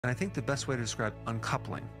And I think the best way to describe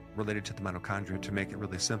uncoupling related to the mitochondria, to make it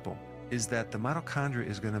really simple, is that the mitochondria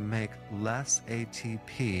is going to make less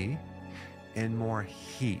ATP and more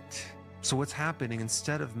heat. So what's happening,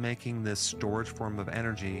 instead of making this storage form of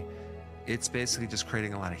energy, it's basically just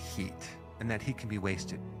creating a lot of heat, and that heat can be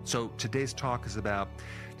wasted. So today's talk is about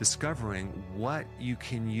discovering what you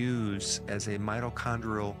can use as a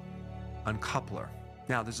mitochondrial uncoupler.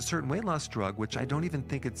 Now, there's a certain weight loss drug, which I don't even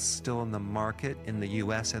think it's still in the market, in the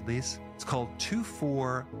US at least. It's called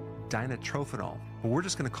 2,4-dinitrophenol, but we're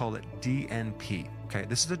just going to call it DNP. Okay,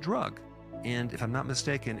 this is a drug. And if I'm not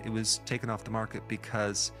mistaken, it was taken off the market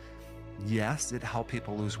because, yes, it helped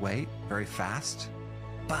people lose weight very fast,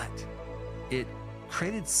 but it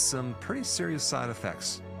created some pretty serious side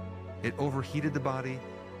effects. It overheated the body.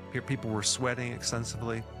 People were sweating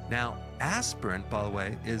extensively. Now, aspirin, by the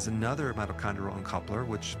way, is another mitochondrial uncoupler,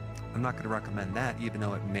 which I'm not going to recommend that, even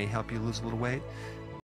though it may help you lose a little weight.